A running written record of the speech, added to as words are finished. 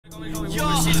Hey,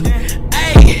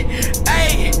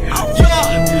 hey, yo,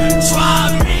 try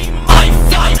me, my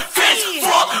fight, fist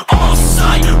from all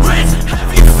sides,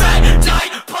 heavy fat,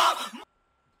 die, pop.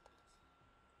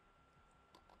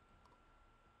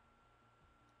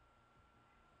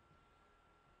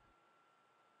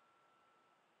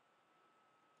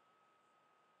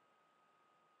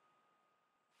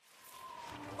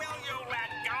 Will you let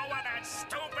go of that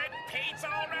stupid pizza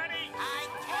already? I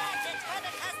can't, it's for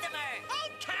the customer. Who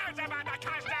cares about the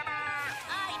customer?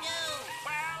 I do.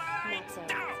 Well, I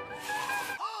don't.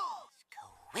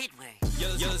 Squidward.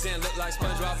 Yellow and look like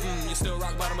SpongeBob. You still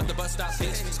rock bottom at the bus stop,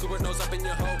 bitch. Squidward nose up in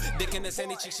your hole. Dick in the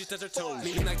sandy cheek, she touch her toes.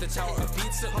 Leaning like the tower of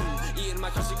pizza. Eating my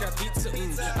crusty crab pizza.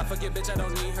 I forget, bitch, I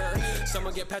don't need her.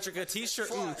 Someone get Patrick a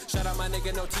t-shirt. Shout out my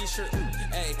nigga, no t-shirt.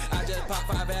 Hey, I just pop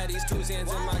 5 addies, 2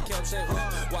 hands in my kelp shit.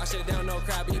 Wash it down, no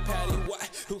Krabby Patty. What?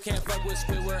 Who can't fuck with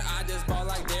Squidward? I just ball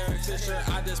like Derek Fisher.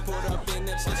 I just pulled up in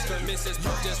the sister. Mrs.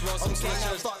 Puck just roll some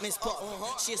switchers. Fuck Miss Puck,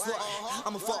 she a slut,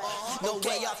 I'm a fuck. No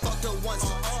way I fucked her once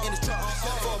in the truck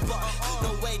for a buck.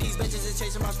 No way these bitches is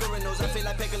chasing my squirrel nose. I feel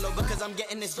like Piccolo because I'm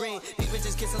getting this green. These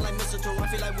bitches kissing like mistletoe. I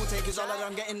feel like Wu-Tang cause all that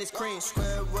I'm getting this cream.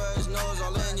 Squidward's nose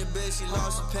all in your bitch, she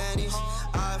lost her panties.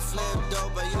 I flip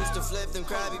dope, I used to flip them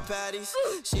Krabby Patties.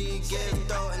 She give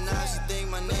dope and now she think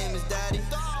my name is Daddy.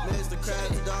 Mr.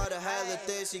 Krabs' daughter hella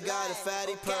thick, she got a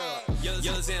fatty pearl.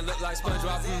 Yellow and look like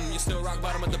SpongeBob. You still rock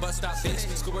bottom at the bus stop, bitch.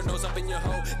 Squidward nose up in your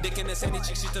hole. Dick in the sandy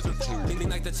cheek, she touch her toes. Leaning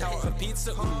like the tower of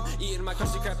pizza. Eating my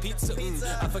crusty crab pizza.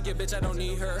 I forget, bitch, I don't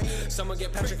need her. Someone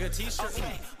get Patrick a t-shirt.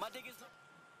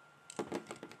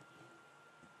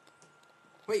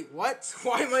 Wait, what?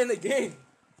 Why am I in the game?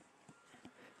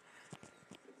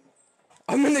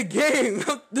 I'm in the game.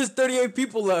 There's 38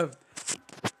 people left.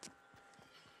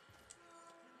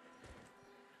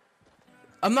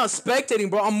 I'm not spectating,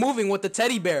 bro. I'm moving with the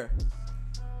teddy bear.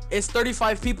 It's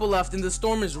 35 people left and the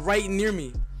storm is right near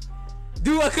me.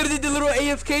 Dude, I could have did the little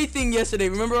AFK thing yesterday.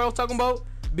 Remember what I was talking about?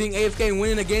 Being AFK and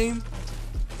winning a game?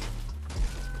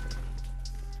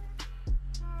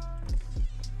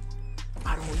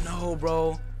 I don't know,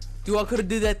 bro. Dude, I could have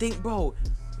did that thing, bro.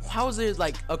 How is it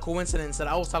like a coincidence that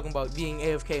I was talking about being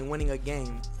AFK and winning a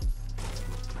game?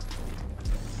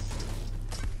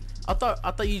 I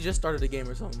thought you just started a game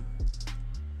or something.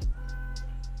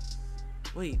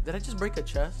 Wait, did I just break a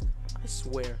chest? I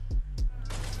swear.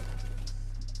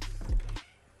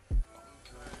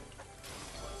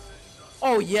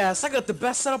 Oh yes, I got the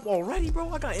best setup already, bro.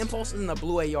 I got impulse in the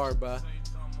blue AR, bro.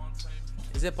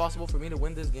 Is it possible for me to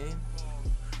win this game?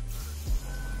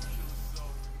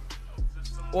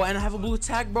 Oh, and I have a blue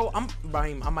tag, bro.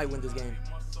 Brahim, I might win this game.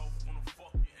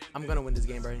 I'm gonna win this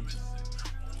game, Brahim.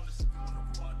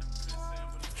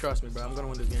 Trust me, bro. I'm gonna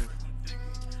win this game.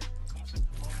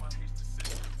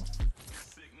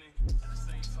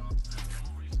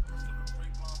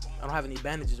 I don't have any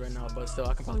bandages right now, but still,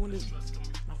 I can probably win this.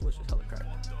 My foot's just hella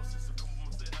cracked.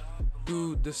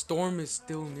 Dude, the storm is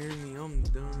still near me. I'm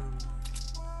done.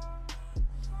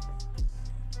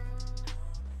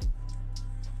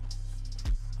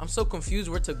 I'm so confused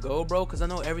where to go, bro, because I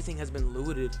know everything has been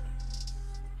looted.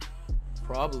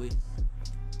 Probably.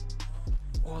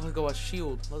 Oh, let's go. A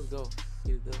shield. Let's go.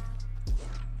 Get it done.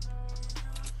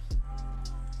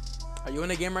 Are you in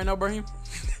the game right now, Brahim?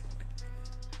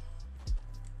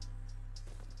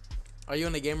 Are you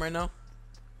in the game right now?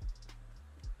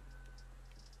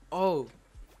 Oh,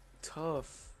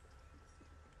 tough.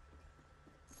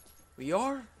 We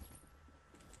are?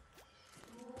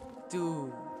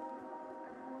 Dude.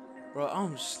 Bro,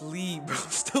 I'm asleep, bro.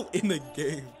 I'm still in the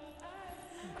game.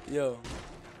 Yo.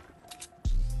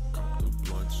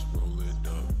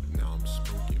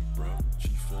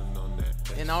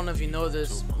 And I don't know if you know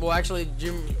this. Well, actually,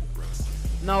 Jim.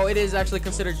 No, it is actually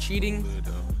considered cheating.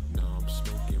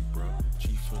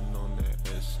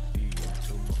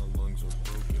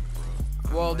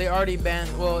 Well, they already banned.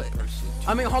 Well,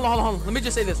 I mean, hold on. Let me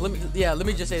just say this. Let me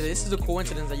just say this. This is a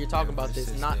coincidence that you're talking about this,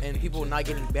 and people not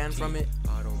getting banned from it.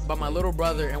 But my little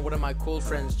brother and one of my cool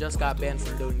friends just got banned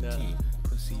from doing that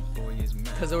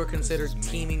because they were considered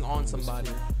teaming on somebody.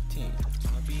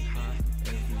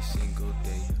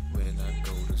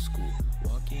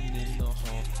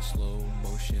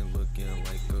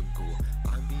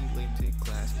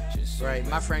 Right,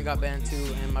 my friend got banned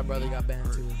too, and my brother got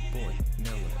banned too.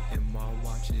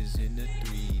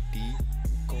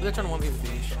 They're trying to 1v1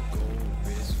 me.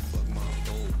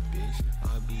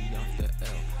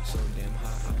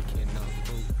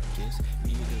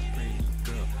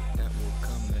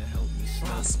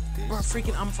 Bro,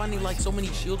 freaking, I'm finding like so many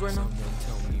shields right now.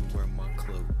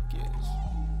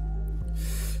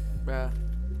 Bruh,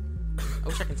 I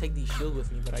wish I can take these shields. shield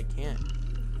with me, but I can't.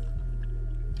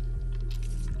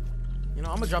 You know,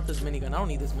 I'm gonna drop this minigun. I don't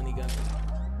need this minigun.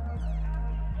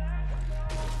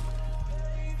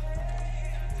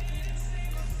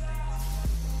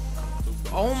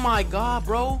 Oh my god,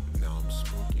 bro.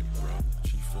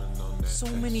 So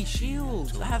many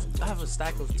shields. I have a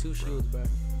stack of 2 shields, bro.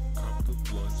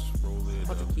 I'm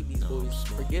about to keep these boys.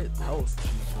 Forget health.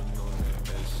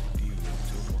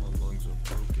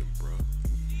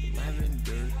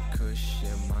 Lavender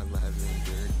cushion, my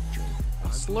lavender drink.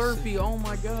 Slurpee, oh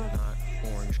my god.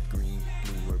 Orange, green,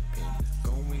 blue, or pink.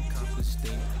 Going copper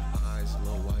stain, eyes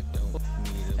low, I don't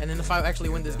need a. And then if I actually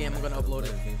win this game, I'm gonna upload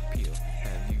it.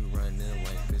 Have you running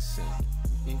like a sink?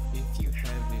 If you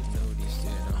haven't noticed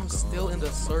it, I'm still in the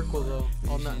circle though.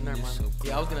 Oh, no, never mind.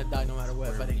 Yeah, I was gonna die no matter what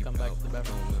if I didn't come back to the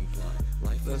bathroom.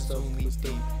 Let's go. Let's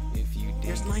go.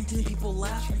 There's 19 people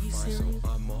left. Are you serious?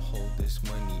 I'ma hold this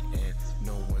money and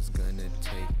no one's gonna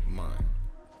take mine.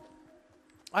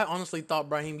 I honestly thought,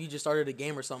 Brahim, you just started a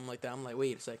game or something like that. I'm like,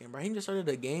 wait a second. Brahim just started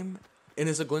a game? And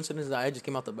it's a coincidence that I just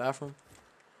came out the bathroom.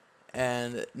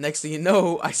 And next thing you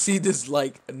know, I see this,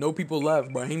 like, no people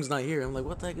left. Brahim's not here. I'm like,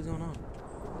 what the heck is going on?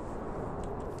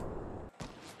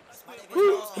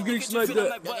 I'm getting sniped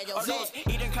at.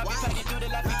 Eating copy packet through the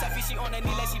lappy taffy. She on her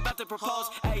knee like she about to propose.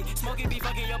 Ayy, smoking be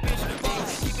fucking your bitch.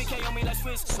 Keep it K on me like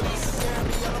Swiss.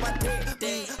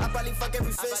 I probably fuck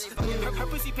every fist. Her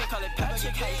pussy pink, call it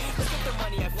Patrick. Hey, look at the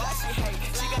money at flashy. Hey,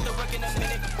 she got the work in a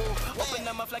minute. Ooh, open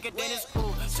them up like a dentist.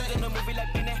 Ooh, shooting a movie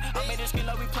like Bennett. I made her skin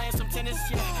like we playing some tennis.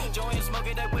 Yeah, join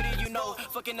smoking that with it, you know.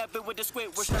 Fucking that bit with the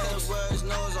squid. We're words,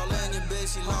 nose all in your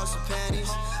bitch. She lost her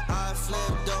panties. I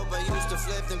flip dope. I used to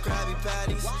flip them Krabby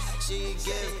Patties. She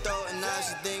gives throat and now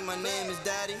she think my name is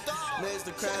Daddy.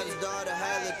 Mr. Krabs' daughter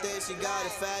had a thing, she got a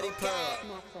fatty pearl.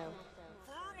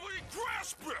 Firmly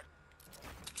grasp it!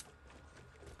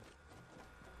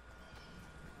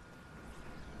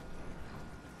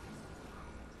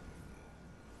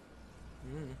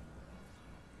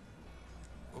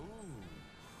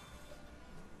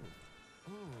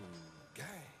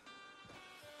 Gang.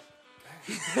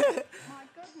 My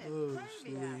goodness, Oh,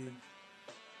 Ruby happened.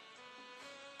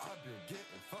 I've been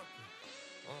getting fucking.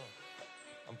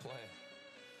 I'm playing.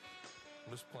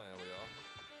 I'm just playing with y'all.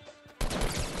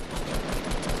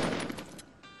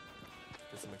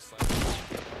 Get some excitement.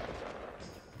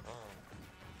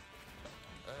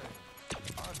 Hey,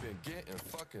 I've been getting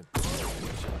fucking thrown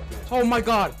with your bitch. Oh my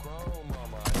god. Grown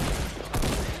mama.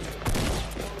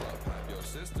 Pull up, have your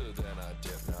sister, then I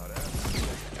dip. Now that's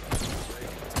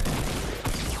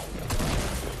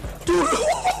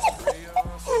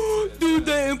Dude,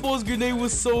 that impulse grenade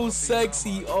was so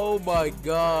sexy. Oh my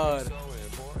god.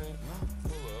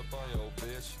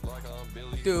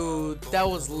 Dude, that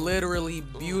was literally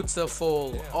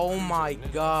beautiful. Oh my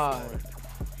god.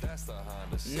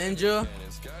 Ninja,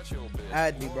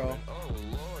 add me, bro.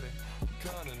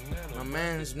 My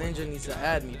man's Ninja needs to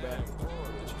add me, bro.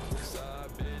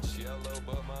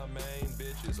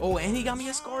 Oh, and he got me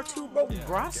a scar too, bro.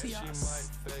 Gracias.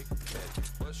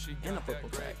 And a purple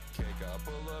tag.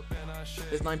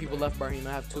 There's 9 people left, Brahim.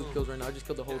 I have 2 kills right now. I just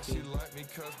killed the whole team.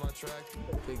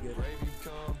 Okay, good.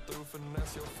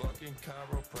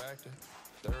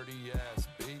 Dirty ass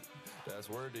beat, that's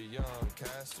word to young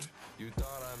caster. You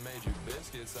thought I made you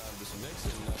biscuits, I'm just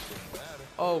mixing up the batter.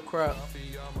 Oh crap.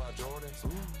 Coffee on my Jordans,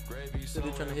 gravy so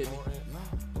They're trying to hit me.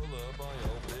 Pull up on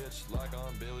your bitch like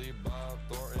I'm Billy Bob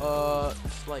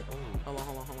Thornton. Slight. Hold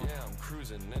on. Yeah, I'm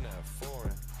cruising in that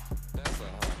foreign. That's a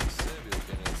Honda Civic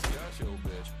and it's got your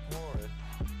bitch pouring.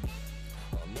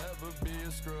 I'll never be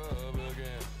a scrub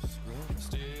again.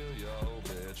 Steal your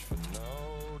bitch for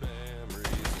no damn reason.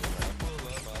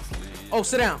 Oh,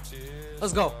 sit down.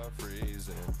 Let's go.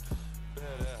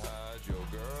 Better hide your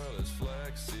girl, it's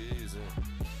flex season.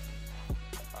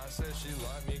 I said she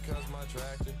liked me cause my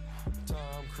tractor.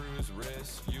 Tom Cruise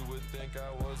wrist, you would think I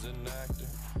was an actor.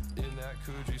 In that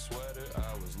Coogee sweater,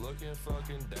 I was looking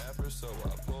fucking dapper. So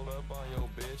I pulled up on your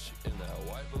bitch in that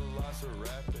white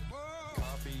Velociraptor.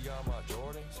 Coffee on my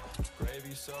Jordans,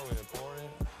 gravy so important.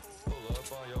 Pull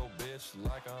up on your bitch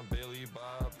like I'm Billy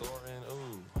Bob Thornton.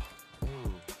 Ooh.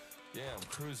 Yeah, I'm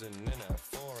cruising in that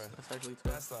foreign. That's actually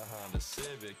tough. That's the Honda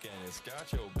Civic and it's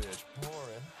got your bitch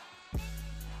pouring.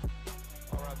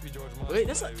 R.I.P. George Michael. Wait,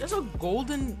 there's a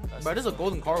golden, bro. There's a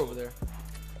golden car over there.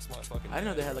 That's my fucking. I didn't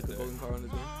know they had like a golden car on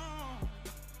this game.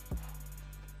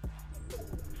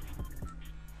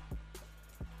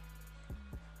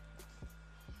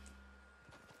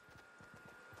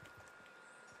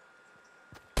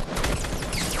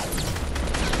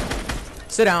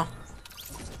 Sit down.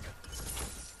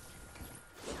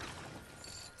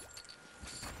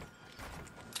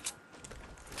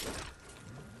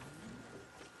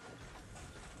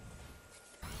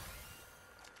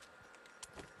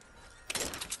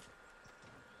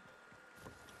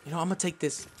 You know, I'm gonna take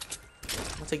this.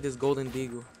 I'm gonna take this golden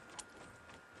deagle.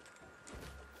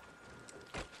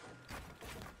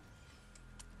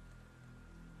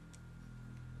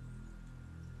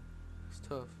 It's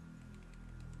tough.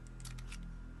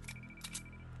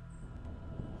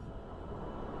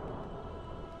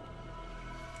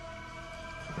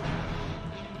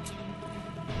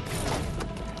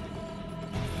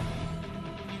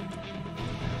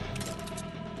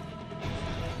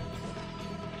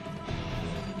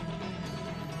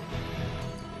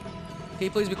 Can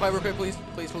you please be quiet real quick, please?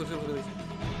 Please. And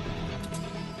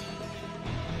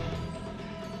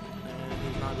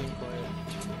he's not being quiet.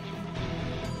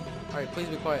 Alright, please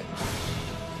be quiet.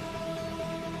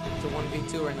 It's a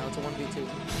 1v2 right now. It's a 1v2.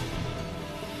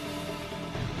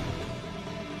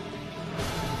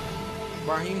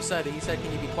 Barheem said it. He said,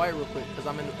 can you be quiet real quick? Because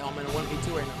I'm in a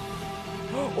 1v2 right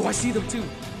now. Oh, I see them too.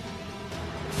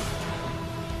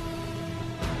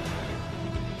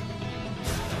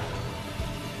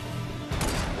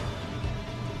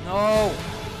 No.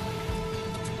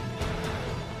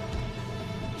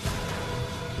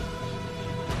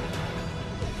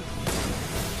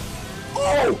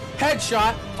 Oh,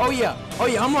 headshot. Oh yeah,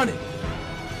 I'm running.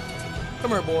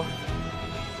 Come here, boy.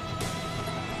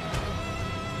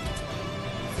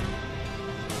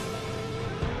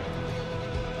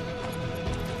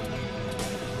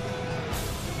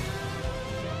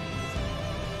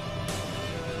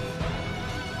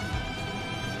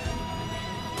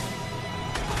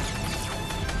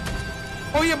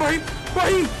 Oh yeah, Brahim,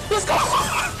 let's go!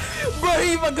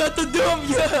 Brahim, I got the dub,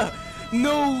 yeah!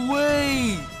 No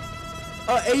way!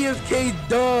 AFK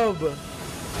dub!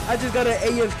 I just got an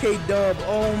AFK dub,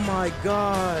 oh my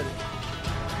god!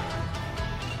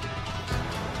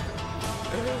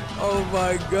 Oh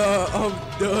my god, I'm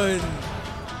done!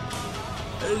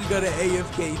 I just got an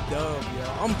AFK dub,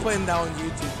 yo. I'm putting that on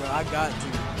YouTube, bro, I got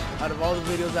to. Out of all the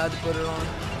videos I had to put it on,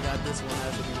 I got this one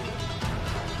as a video.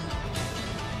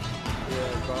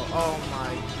 Yeah, bro. Oh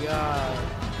my god.